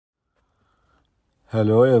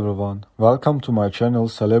Hello everyone, welcome to my channel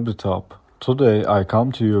Celebrity Hub. Today I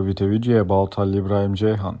come to you with a video about Halil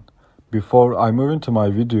Ibrahim. Before I move into my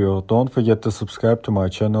video, don't forget to subscribe to my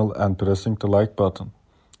channel and pressing the like button.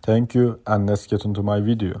 Thank you, and let's get into my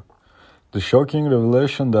video. The shocking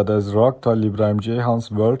revelation that has rocked Halil Ibrahim's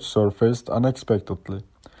world surfaced unexpectedly,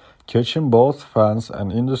 catching both fans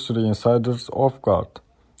and industry insiders off guard.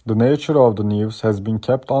 The nature of the news has been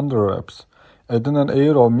kept under wraps, adding an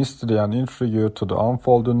air of mystery and intrigue to the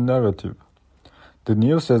unfolding narrative. The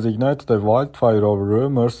news has ignited a wildfire of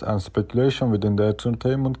rumors and speculation within the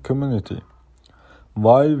entertainment community.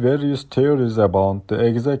 While various theories abound, the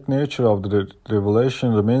exact nature of the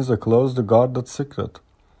revelation remains a closely guarded secret,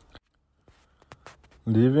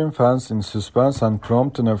 leaving fans in suspense and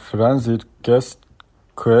prompting a frenzied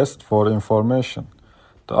quest for information.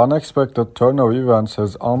 The unexpected turn of events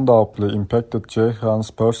has undoubtedly impacted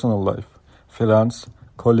Ceyhan's personal life. Friends,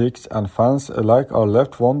 colleagues, and fans alike are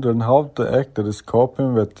left wondering how the actor is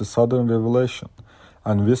coping with the sudden revelation,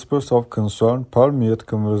 and whispers of concern permeate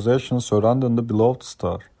conversations surrounding the beloved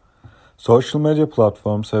star. Social media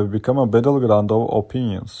platforms have become a battleground of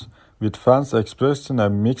opinions, with fans expressing a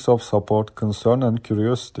mix of support, concern, and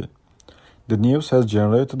curiosity. The news has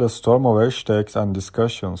generated a storm of hashtags and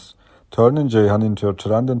discussions, turning Ceyhan into a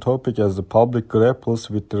trending topic as the public grapples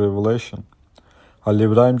with the revelation.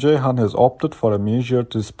 Halil Ibrahim has opted for a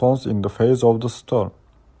measured response in the face of the storm.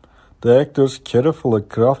 The actor's carefully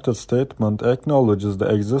crafted statement acknowledges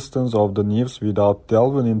the existence of the news without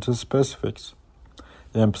delving into specifics,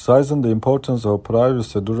 emphasizing the importance of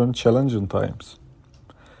privacy during challenging times.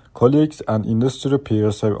 Colleagues and industry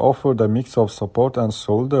peers have offered a mix of support and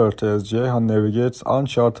solidarity as Ceyhan navigates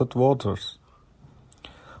uncharted waters.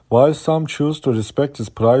 While some choose to respect his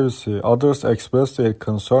privacy, others express their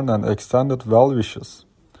concern and extended well wishes,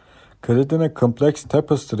 creating a complex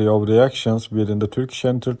tapestry of reactions within the Turkish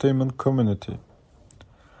entertainment community.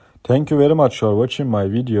 Thank you very much for watching my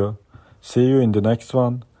video. See you in the next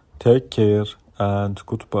one. Take care and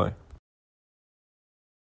goodbye.